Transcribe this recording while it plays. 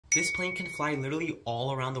This plane can fly literally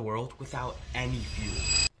all around the world without any fuel.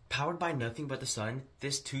 Powered by nothing but the sun,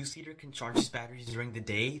 this two-seater can charge its batteries during the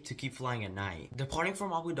day to keep flying at night. Departing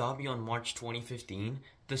from Abu Dhabi on March 2015,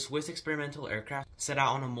 the Swiss experimental aircraft set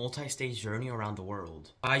out on a multi-stage journey around the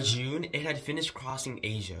world. By June, it had finished crossing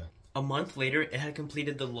Asia. A month later, it had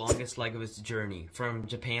completed the longest leg of its journey, from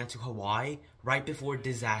Japan to Hawaii, right before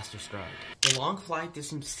disaster struck. The long flight did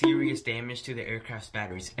some serious damage to the aircraft's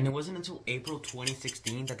batteries, and it wasn't until April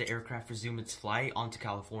 2016 that the aircraft resumed its flight onto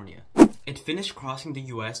California. It finished crossing the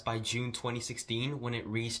US by June 2016 when it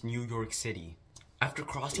reached New York City. After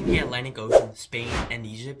crossing the Atlantic Ocean, Spain, and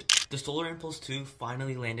Egypt, the Solar Impulse 2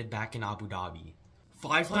 finally landed back in Abu Dhabi.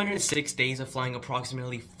 506 days of flying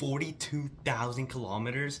approximately 42,000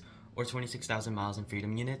 kilometers, or 26,000 miles in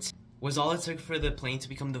freedom units, was all it took for the plane to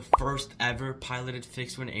become the first ever piloted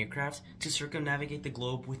fixed-wing aircraft to circumnavigate the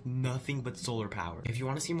globe with nothing but solar power. If you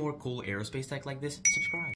want to see more cool aerospace tech like this, subscribe.